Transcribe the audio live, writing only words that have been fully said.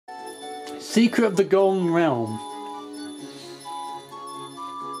Secret of the Golden Realm.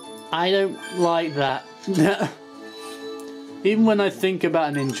 I don't like that. Even when I think about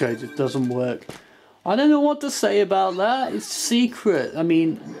an intro, it doesn't work. I don't know what to say about that. It's secret. I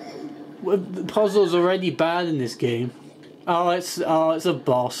mean, the puzzle's already bad in this game. Oh, it's a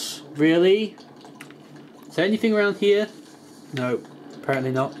boss. Really? Is there anything around here? No,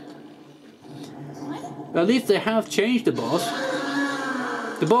 apparently not. At least they have changed the boss.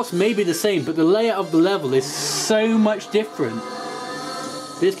 The boss may be the same, but the layout of the level is so much different.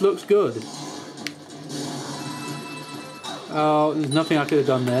 This looks good. Oh, there's nothing I could have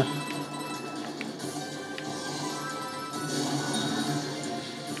done there.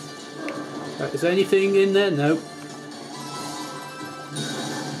 Is there anything in there? No.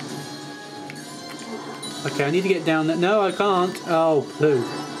 Okay, I need to get down there. No, I can't. Oh, poo.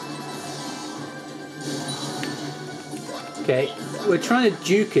 Okay, we're trying to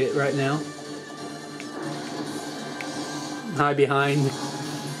juke it right now. Hide behind.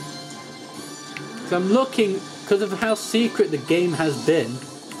 So I'm looking, because of how secret the game has been.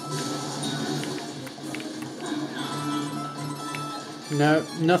 No,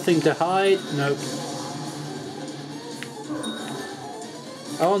 nothing to hide. Nope.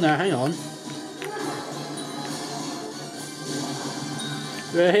 Oh no, hang on.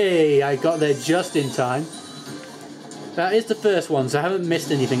 Hey, I got there just in time. That is the first one, so I haven't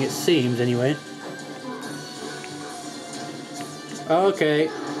missed anything, it seems, anyway. Okay.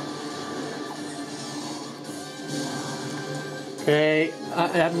 Okay, I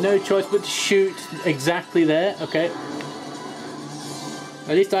have no choice but to shoot exactly there. Okay.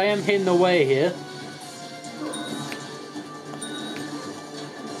 At least I am hitting the way here.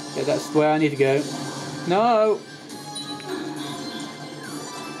 Yeah, that's where I need to go. No!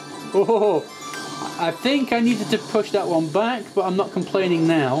 Oh! I think I needed to push that one back, but I'm not complaining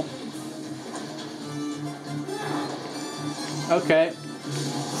now. Okay.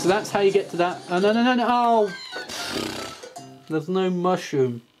 So that's how you get to that. Oh, no, no, no, no. Oh! There's no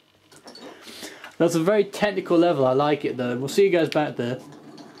mushroom. That's a very technical level. I like it though. We'll see you guys back there.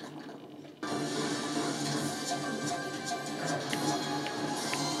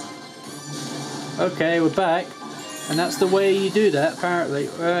 Okay, we're back. And that's the way you do that, apparently.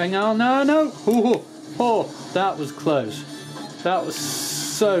 Hang on, no, no! Oh, oh, that was close. That was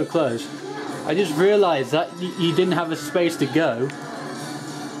so close. I just realised that you didn't have a space to go.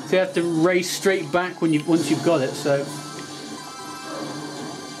 So you have to race straight back when once you've got it, so...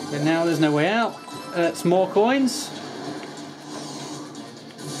 And now there's no way out. Some more coins.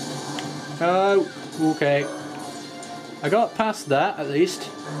 Oh, okay. I got past that, at least.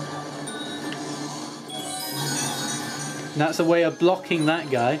 And that's a way of blocking that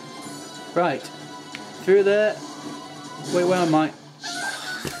guy. Right. Through there. Wait, where am I?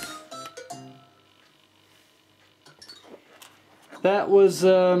 That was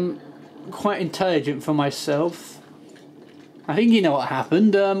quite intelligent for myself. I think you know what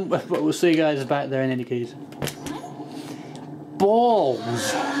happened, but we'll see you guys back there in any case.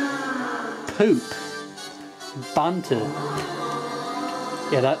 Balls. Poop. Banter.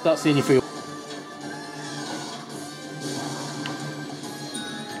 Yeah, that's the only three.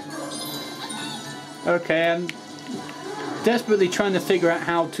 Okay, I'm desperately trying to figure out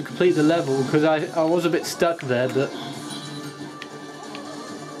how to complete the level because I was a bit stuck there, but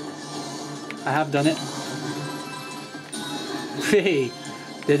I have done it. Hey,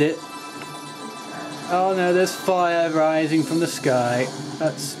 did it. Oh no, there's fire rising from the sky.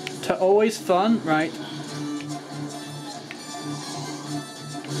 That's always fun, right?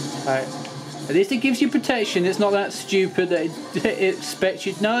 Alright. At least it gives you protection. It's not that stupid that it expects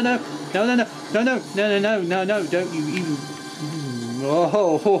you. No, no, no, no, no, no, no, no, no, no, no, don't you even.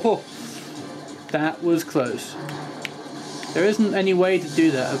 Oh, that was close. There isn't any way to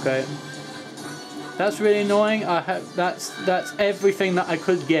do that. Okay. That's really annoying. That's everything that I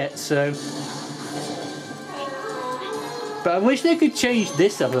could get. So, but I wish they could change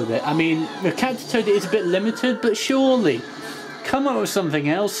this up a bit. I mean, the Captain Toad is a bit limited, but surely come up with something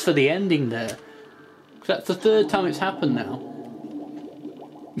else for the ending there. That's the third time it's happened now.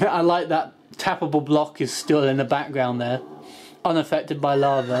 I like that tappable block is still in the background there, unaffected by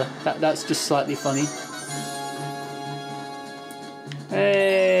lava. That's just slightly funny.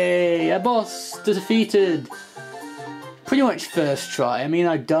 Hey, a boss defeated. Pretty much first try. I mean,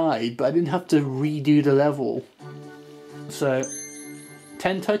 I died, but I didn't have to redo the level. So,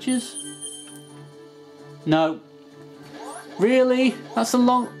 10 touches? No. Really? That's a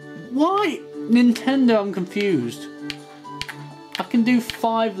long... Why? Nintendo, I'm confused. I can do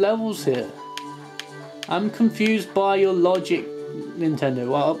 5 levels here. I'm confused by your logic, Nintendo.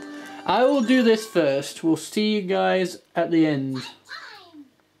 Well, I will do this first. We'll see you guys at the end.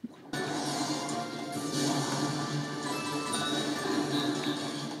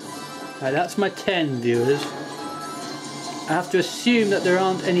 Right, that's my 10 viewers. I have to assume that there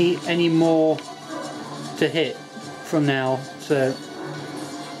aren't any more to hit from now, so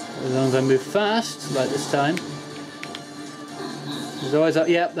as long as I move fast, like this time. There's always up,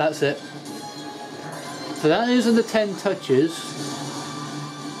 yep, that's it. So that is the 10 touches.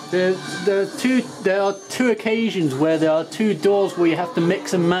 There are two occasions where there are 2 doors where you have to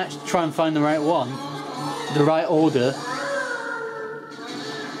mix and match to try and find the right one, the right order.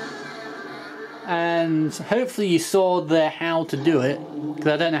 And hopefully you saw there how to do it,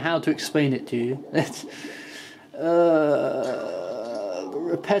 because I don't know how to explain it to you.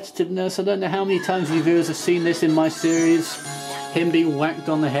 Repetitiveness, I don't know how many times you viewers have seen this in my series, him being whacked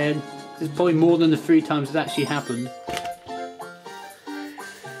on the head. It's probably more than the 3 times it's actually happened.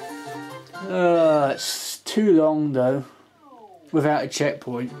 It's too long though, without a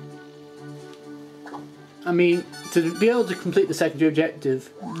checkpoint. I mean, to be able to complete the secondary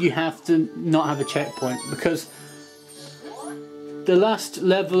objective, you have to not have a checkpoint, because the last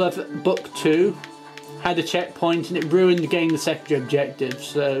level of Book 2 had a checkpoint and it ruined getting the secondary objective,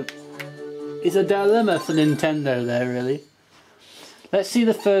 so it's a dilemma for Nintendo there, really. Let's see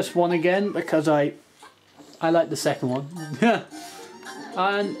the first one again, because I like the second one.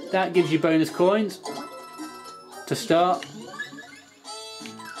 And that gives you bonus coins to start.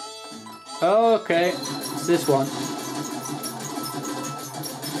 Okay, it's this one.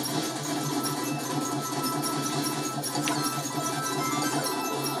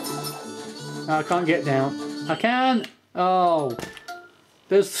 I can't get down. I can! Oh.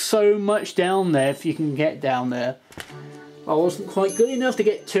 There's so much down there if you can get down there. I wasn't quite good enough to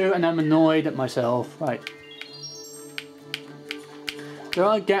get to, and I'm annoyed at myself. Right. There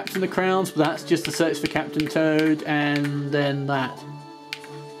are gaps in the crowns, but that's just the search for Captain Toad, and then that.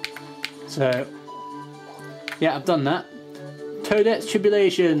 So, yeah, I've done that. Toadette's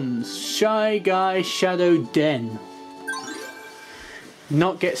Tribulations, Shy Guy Shadow Den.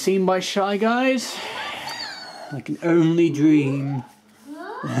 Not get seen by Shy Guys? I can only dream.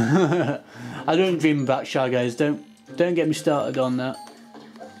 I don't dream about Shy Guys, don't get me started on that.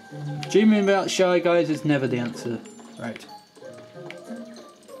 Dreaming about Shy Guys is never the answer. Right.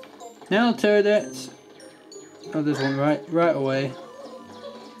 Now Toadette. Oh, there's one right away.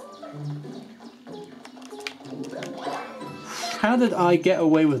 How did I get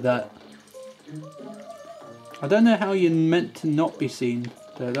away with that? I don't know how you're meant to not be seen.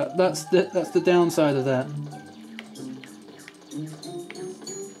 So that's the downside of that.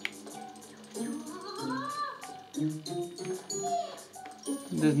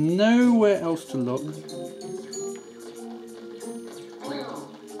 There's nowhere else to look.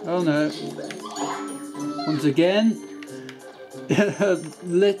 Oh no. Once again,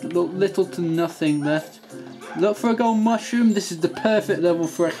 little to nothing left. Look for a gold mushroom. This is the perfect level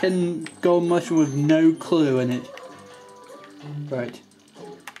for a hidden gold mushroom with no clue in it. Right.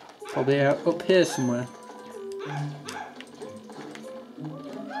 Probably out up here somewhere.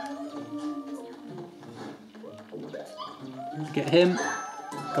 Get him.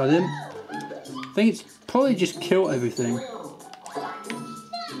 Got him. I think it's probably just killed everything.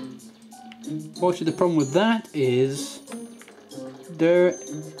 Actually, the problem with that is there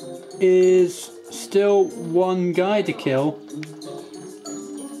is still one guy to kill.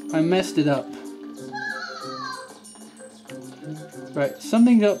 I messed it up. Right,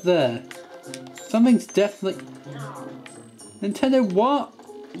 something's up there. Something's definitely... Nintendo, what?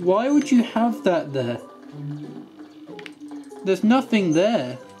 Why would you have that there? There's nothing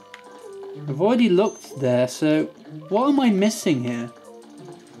there. I've already looked there, so what am I missing here?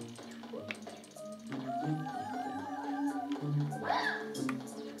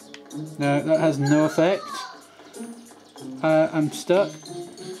 No, that has no effect. I'm stuck.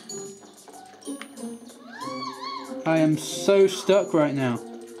 I am so stuck right now.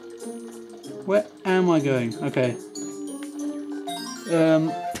 Where am I going? Okay.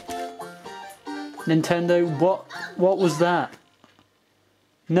 Nintendo, what was that?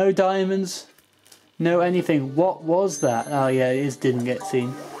 No diamonds? No anything. What was that? Oh yeah, it didn't get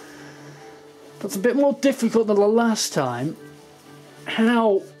seen. That's a bit more difficult than the last time.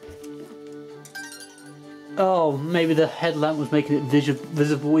 How? Oh, maybe the headlamp was making it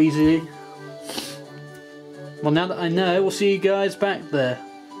visible easily. Well, now that I know, we'll see you guys back there.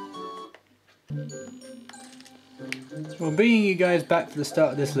 Well, bringing you guys back to the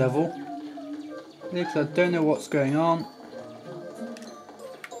start of this level, because I don't know what's going on.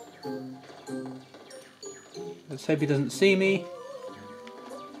 Let's hope he doesn't see me.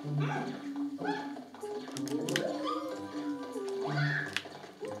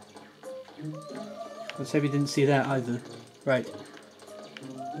 Let's hope he didn't see that either. Right.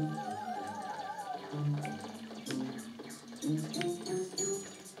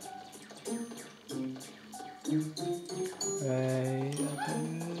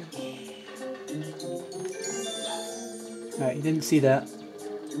 Right, he didn't see that.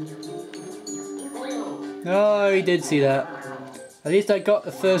 No, he did see that. At least I got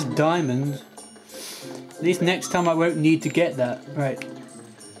the first diamond. At least next time I won't need to get that. Right.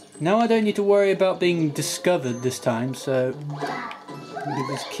 Now I don't need to worry about being discovered this time, so I can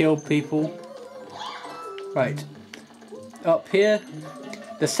just kill people. Right. Up here.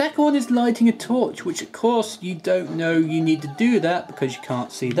 The second one is lighting a torch, which of course you don't know you need to do that because you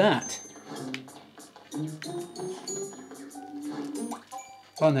can't see that.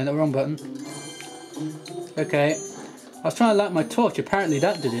 Oh no, the wrong button. Okay. I was trying to light my torch, apparently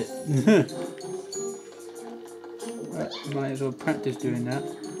that did it. Right, might as well practice doing that.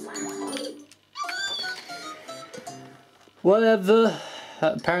 Whatever.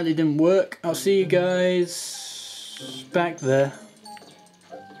 That apparently didn't work. I'll see you guys back there.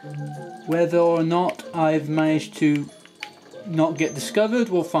 Whether or not I've managed to not get discovered,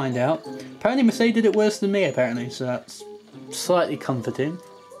 we'll find out. Apparently Mercedes did it worse than me, apparently, so that's slightly comforting.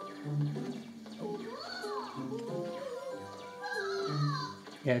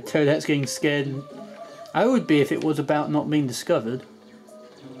 Yeah, Toadette's getting scared. I would be if it was about not being discovered.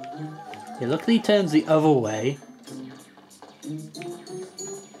 Yeah, luckily he turns the other way.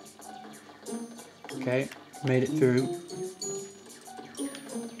 Okay, made it through.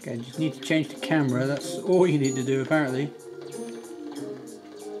 Okay, just need to change the camera, that's all you need to do apparently.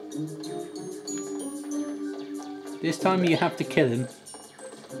 This time you have to kill him.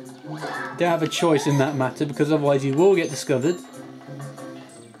 You don't have a choice in that matter because otherwise you will get discovered.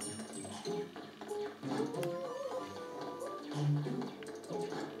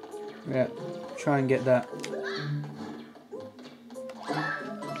 Yeah, try and get that.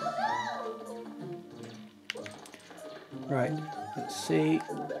 Right, let's see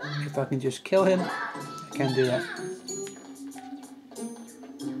if I can just kill him. I can do that.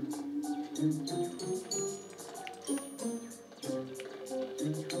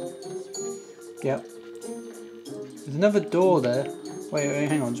 Yep. There's another door there. Wait,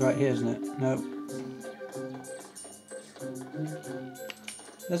 hang on, it's right here, isn't it? No.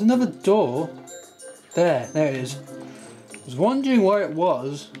 There's another door. There it is. I was wondering where it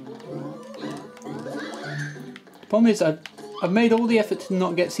was. The problem is I've made all the effort to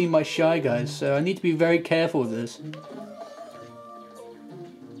not get seen by Shy Guys, so I need to be very careful with this.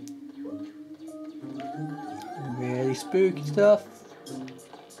 Really spooky stuff.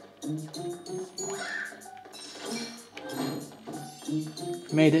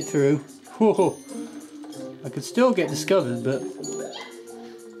 Made it through. Whoa. I could still get discovered, but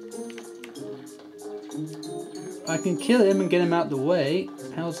I can kill him and get him out the way.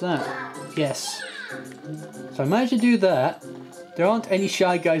 How's that? Yes. So I managed to do that. There aren't any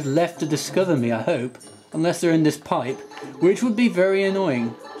Shy Guys left to discover me, I hope. Unless they're in this pipe, which would be very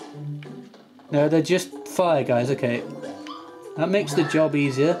annoying. No, they're just fire guys, okay. That makes the job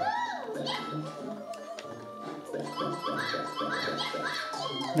easier.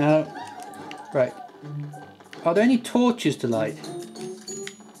 No. Right. Are there any torches to light?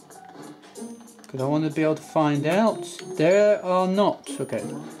 Because I want to be able to find out. There are not. Okay.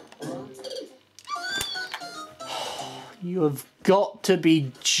 You have got to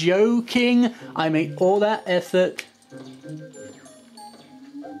be joking. I made all that effort.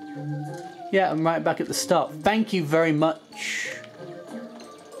 Yeah, I'm right back at the start. Thank you very much,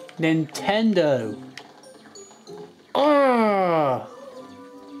 Nintendo. Ah.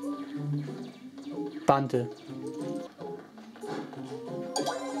 Banter.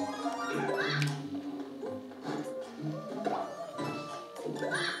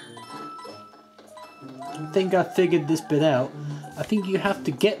 I think I figured this bit out. I think you have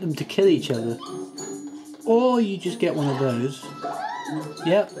to get them to kill each other. Or you just get one of those.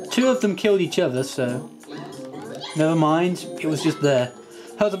 Yep, two of them killed each other, so never mind, it was just there.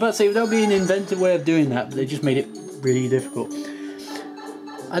 I was about to say, that would be an inventive way of doing that, but they just made it really difficult.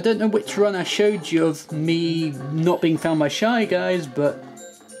 I don't know which run I showed you of me not being found by Shy Guys, but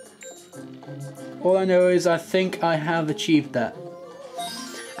all I know is I think I have achieved that.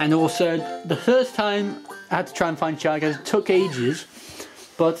 And also, the first time I had to try and find Shy Guys, it took ages,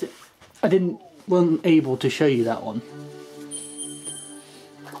 but I wasn't able to show you that one.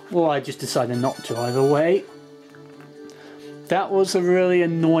 Well, I just decided not to either way. That was a really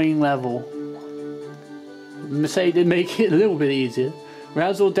annoying level. Mercedes did make it a little bit easier.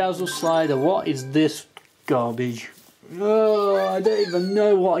 Razzle Dazzle Slider, what is this garbage? Oh, I don't even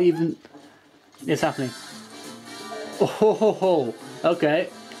know what even is happening. Oh, okay.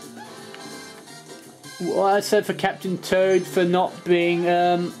 What I said for Captain Toad for not being,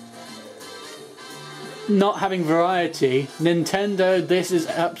 not having variety. Nintendo, this is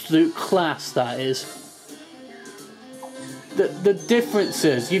absolute class, that is. The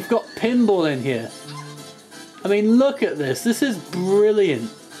differences, you've got pinball in here. I mean, look at this. This is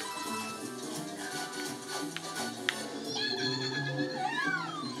brilliant.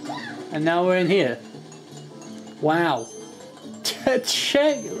 And now we're in here. Wow.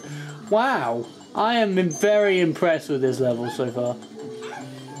 Check. Wow. I am very impressed with this level so far.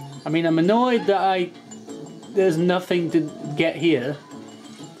 I mean, I'm annoyed that there's nothing to get here.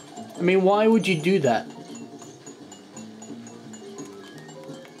 I mean, why would you do that?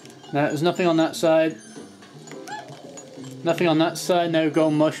 No, there's nothing on that side. Nothing on that side, no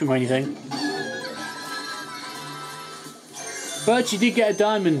golden mushroom or anything. But you did get a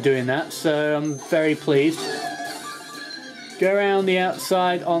diamond doing that, so I'm very pleased. Go around the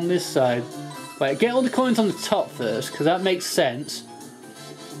outside on this side. Wait, get all the coins on the top first, because that makes sense.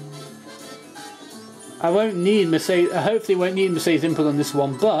 I won't need Mercedes, I hopefully won't need Mercedes input on this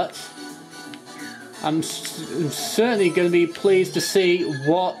one, but I'm certainly going to be pleased to see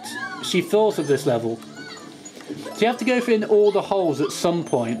what she thought of this level. So you have to go in all the holes at some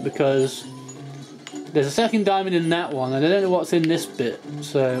point, because there's a second diamond in that one, and I don't know what's in this bit,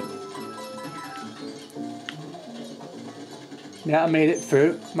 so... Yeah, I made it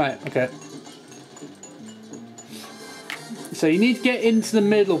through. Right, okay. So you need to get into the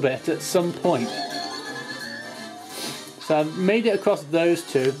middle bit at some point. So I've made it across those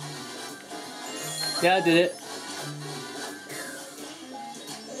two. Yeah, I did it.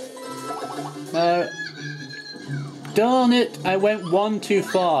 Darn it, I went one too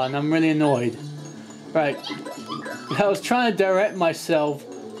far and I'm really annoyed. Right. I was trying to direct myself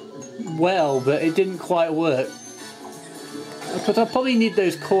well, but it didn't quite work. Because I probably need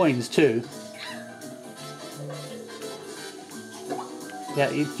those coins too. Yeah,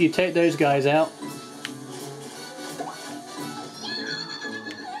 you take those guys out.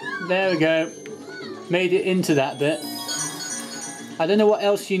 There we go. Made it into that bit. I don't know what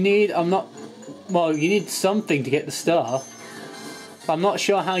else you need. I'm not... Well, you need something to get the star. I'm not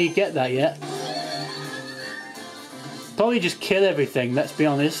sure how you get that yet. Probably just kill everything, let's be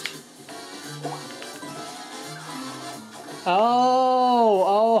honest. Oh,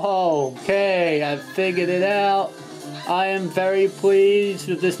 okay, I figured it out. I am very pleased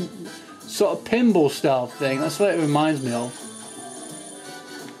with this sort of pinball style thing. That's what it reminds me of.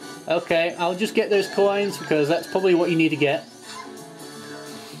 Okay, I'll just get those coins because that's probably what you need to get.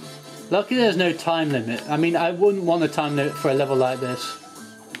 Lucky there's no time limit. I mean, I wouldn't want a time limit for a level like this.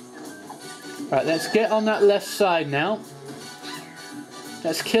 Right, let's get on that left side now.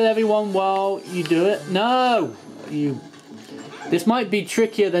 Let's kill everyone while you do it. No! This might be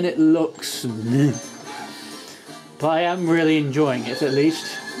trickier than it looks. But I am really enjoying it, at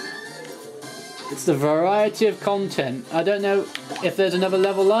least. It's the variety of content. I don't know if there's another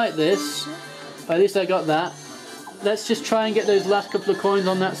level like this. At least I got that. Let's just try and get those last couple of coins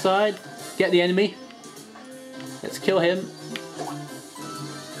on that side. Get the enemy. Let's kill him.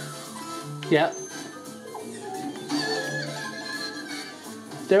 Yeah.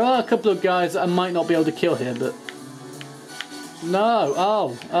 There are a couple of guys that I might not be able to kill here, but... No!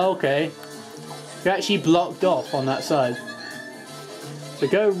 Oh, okay. You're actually blocked off on that side. So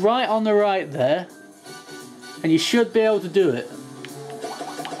go right on the right there, and you should be able to do it.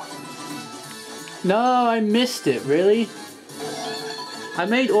 No, I missed it, really? I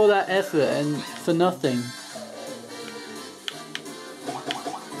made all that effort and for nothing.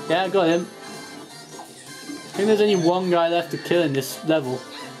 Yeah, I got him. I think there's only one guy left to kill in this level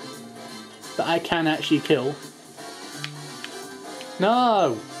that I can actually kill.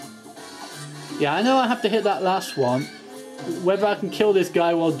 No! Yeah, I know I have to hit that last one. Whether I can kill this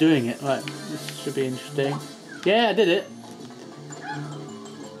guy while doing it. Right, this should be interesting. Yeah, I did it.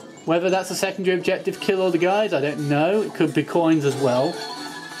 Whether that's a secondary objective, kill all the guys, I don't know. It could be coins as well.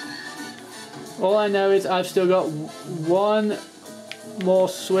 All I know is I've still got one more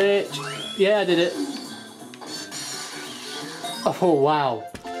switch. Yeah, I did it. Oh, wow.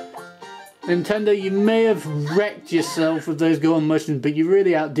 Nintendo, you may have wrecked yourself with those golden mushrooms, but you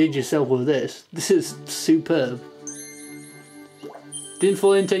really outdid yourself with this. This is superb. Didn't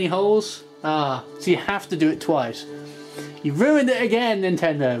fall into any holes? Ah, so you have to do it twice. You ruined it again,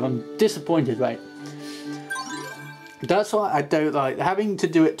 Nintendo. I'm disappointed, right? That's what I don't like. Having to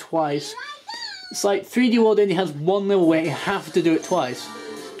do it twice It's like 3D World only has one level where you have to do it twice.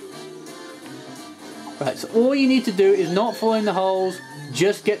 Right, so all you need to do is not fall in the holes,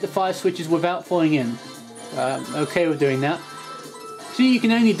 just get the 5 switches without falling in. Okay with doing that. See, you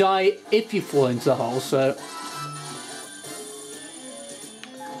can only die if you fall into the hole, so...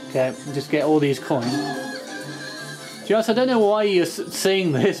 Okay, just get all these coins. To be honest, I don't know why you're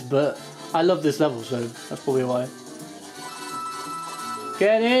seeing this, but I love this level, so that's probably why.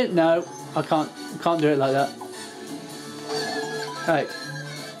 Get it? No, I can't do it like that. Right.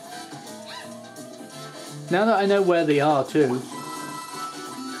 Now that I know where they are too.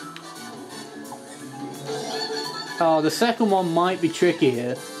 Oh, the second one might be tricky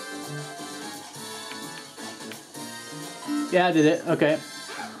here. Yeah, I did it. Okay.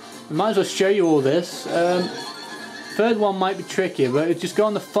 I might as well show you all this. Third one might be trickier, but just go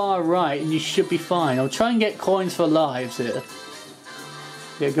on the far right and you should be fine. I'll try and get coins for lives here.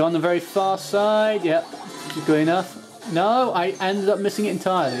 Yeah, go on the very far side. Yep, yeah, good enough. No, I ended up missing it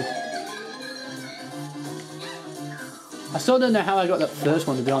entirely. I still don't know how I got that first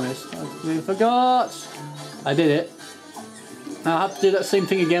one, to be honest. I forgot. I did it. I'll have to do that same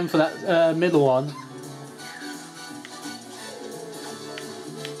thing again for that middle one.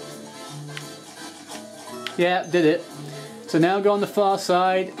 Yeah, did it. So now go on the far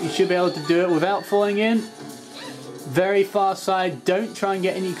side. You should be able to do it without falling in. Very far side. Don't try and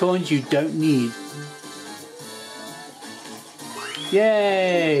get any coins you don't need.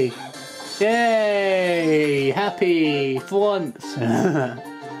 Yay! Yay! Happy for once.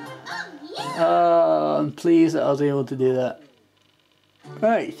 I'm pleased that I was able to do that.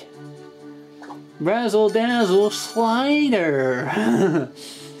 Right. Razzle Dazzle Slider.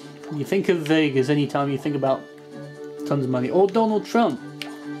 You think of Vegas anytime you think about tons of money. Or Donald Trump.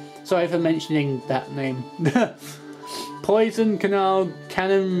 Sorry for mentioning that name. Poison Canal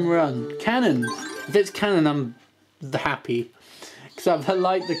Cannon Run. Cannon. If it's cannon, I'm happy. Because I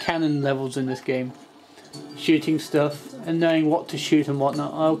like the cannon levels in this game. Shooting stuff and knowing what to shoot and what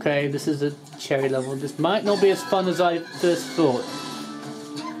not. Okay, this is a cherry level. This might not be as fun as I first thought.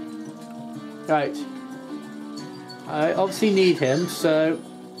 Right. I obviously need him, so...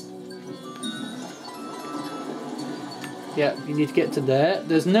 Yeah, you need to get to there.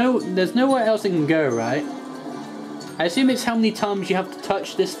 There's nowhere else it can go, right? I assume it's how many times you have to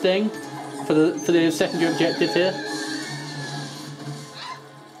touch this thing for the secondary objective here.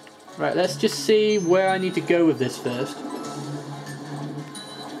 Right, let's just see where I need to go with this first.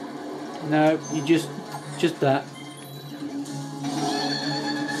 No, you just that.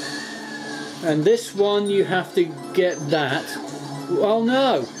 And this one you have to get that. Oh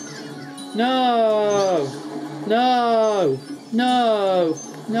no! No! No! No!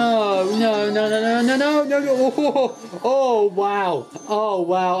 No! No! No! No! No! No! No! No! Oh wow! Oh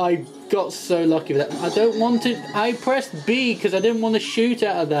wow! I got so lucky with that. I don't want to. I pressed B because I didn't want to shoot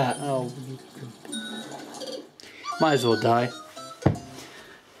out of that. Oh, might as well die.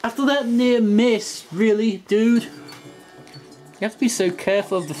 After that near miss, really, dude. You have to be so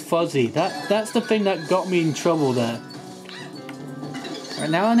careful of the fuzzy. That's the thing that got me in trouble there. Right,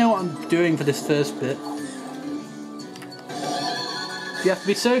 now I know what I'm doing for this first bit. You have to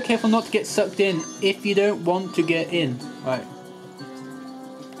be so careful not to get sucked in if you don't want to get in. Right.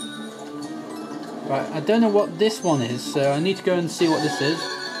 Right, I don't know what this one is, so I need to go and see what this is.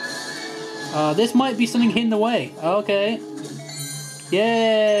 This might be something hidden away. Okay.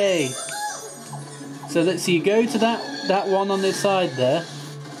 Yay! So let's see, you go to that one on this side there.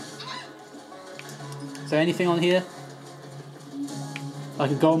 Is there anything on here?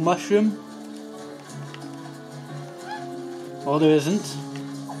 Like a gold mushroom? Oh, there isn't.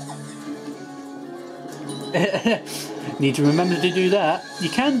 Need to remember to do that. You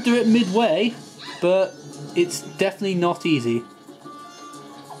can do it midway, but it's definitely not easy.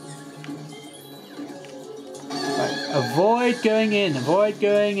 Right. Avoid going in, avoid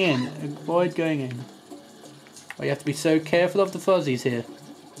going in, avoid going in. Well, you have to be so careful of the fuzzies here.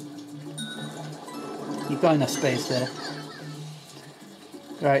 You've got enough space there.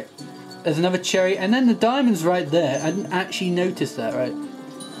 Right. There's another cherry, and then the diamond's right there. I didn't actually notice that, right?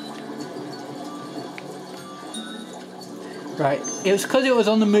 Right, it was because it was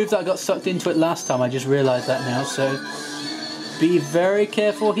on the move that I got sucked into it last time. I just realised that now, so be very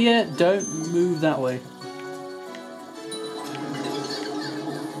careful here. Don't move that way.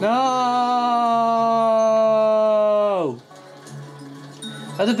 No!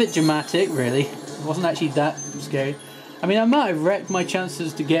 That's a bit dramatic, really. It wasn't actually that scary. I mean, I might have wrecked my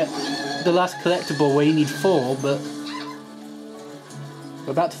chances to get the last collectible where you need 4, but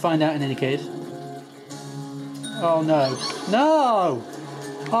we're about to find out in any case. Oh no. No!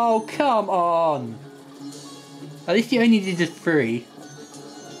 Oh, come on! At least you only needed 3.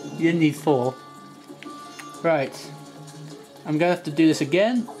 You didn't need 4. Right. I'm gonna have to do this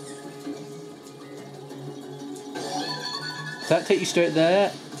again. Does that take you straight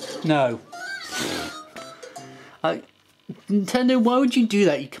there? No. Nintendo, why would you do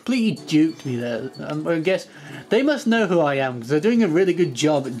that? You completely juked me there. I guess they must know who I am because they're doing a really good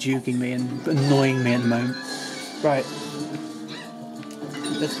job at juking me and annoying me at the moment. Right.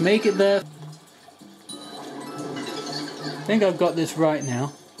 Let's make it there. I think I've got this right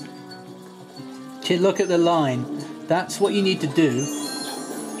now. Look at the line. That's what you need to do.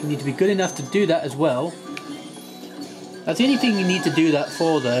 You need to be good enough to do that as well. That's the only thing you need to do that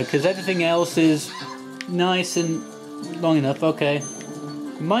for though, because everything else is nice and long enough. Okay.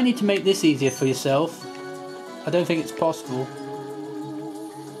 You might need to make this easier for yourself. I don't think it's possible.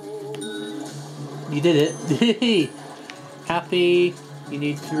 You did it. Happy. You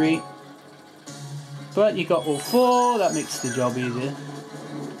need 3. But you got all 4. That makes the job easier.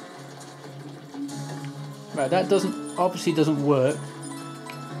 Right, that obviously doesn't work.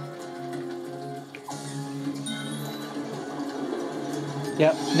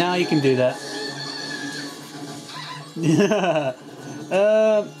 Yep, now you can do that.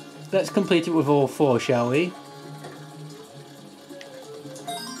 Let's complete it with all 4, shall we?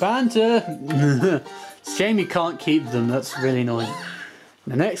 Banter! Shame you can't keep them, that's really annoying.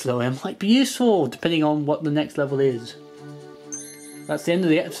 The next level might be useful, depending on what the next level is. That's the end of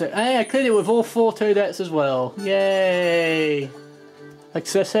the episode. Hey, I cleared it with all 4 Toadettes as well. Yay!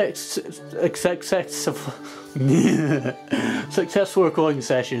 Successful recording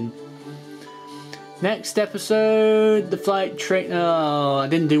session. Next episode, the flight train. Oh, I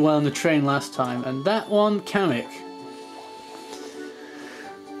didn't do well on the train last time. And that one, Kamek.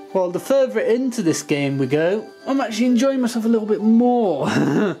 Well, the further into this game we go, I'm actually enjoying myself a little bit more.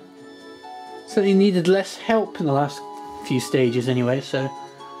 Certainly needed less help in the last few stages anyway, so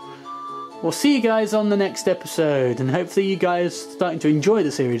we'll see you guys on the next episode, and hopefully you guys are starting to enjoy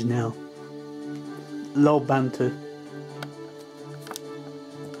the series now. Lol banter.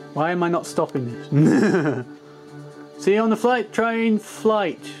 Why am I not stopping this? See you on the flight train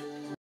flight.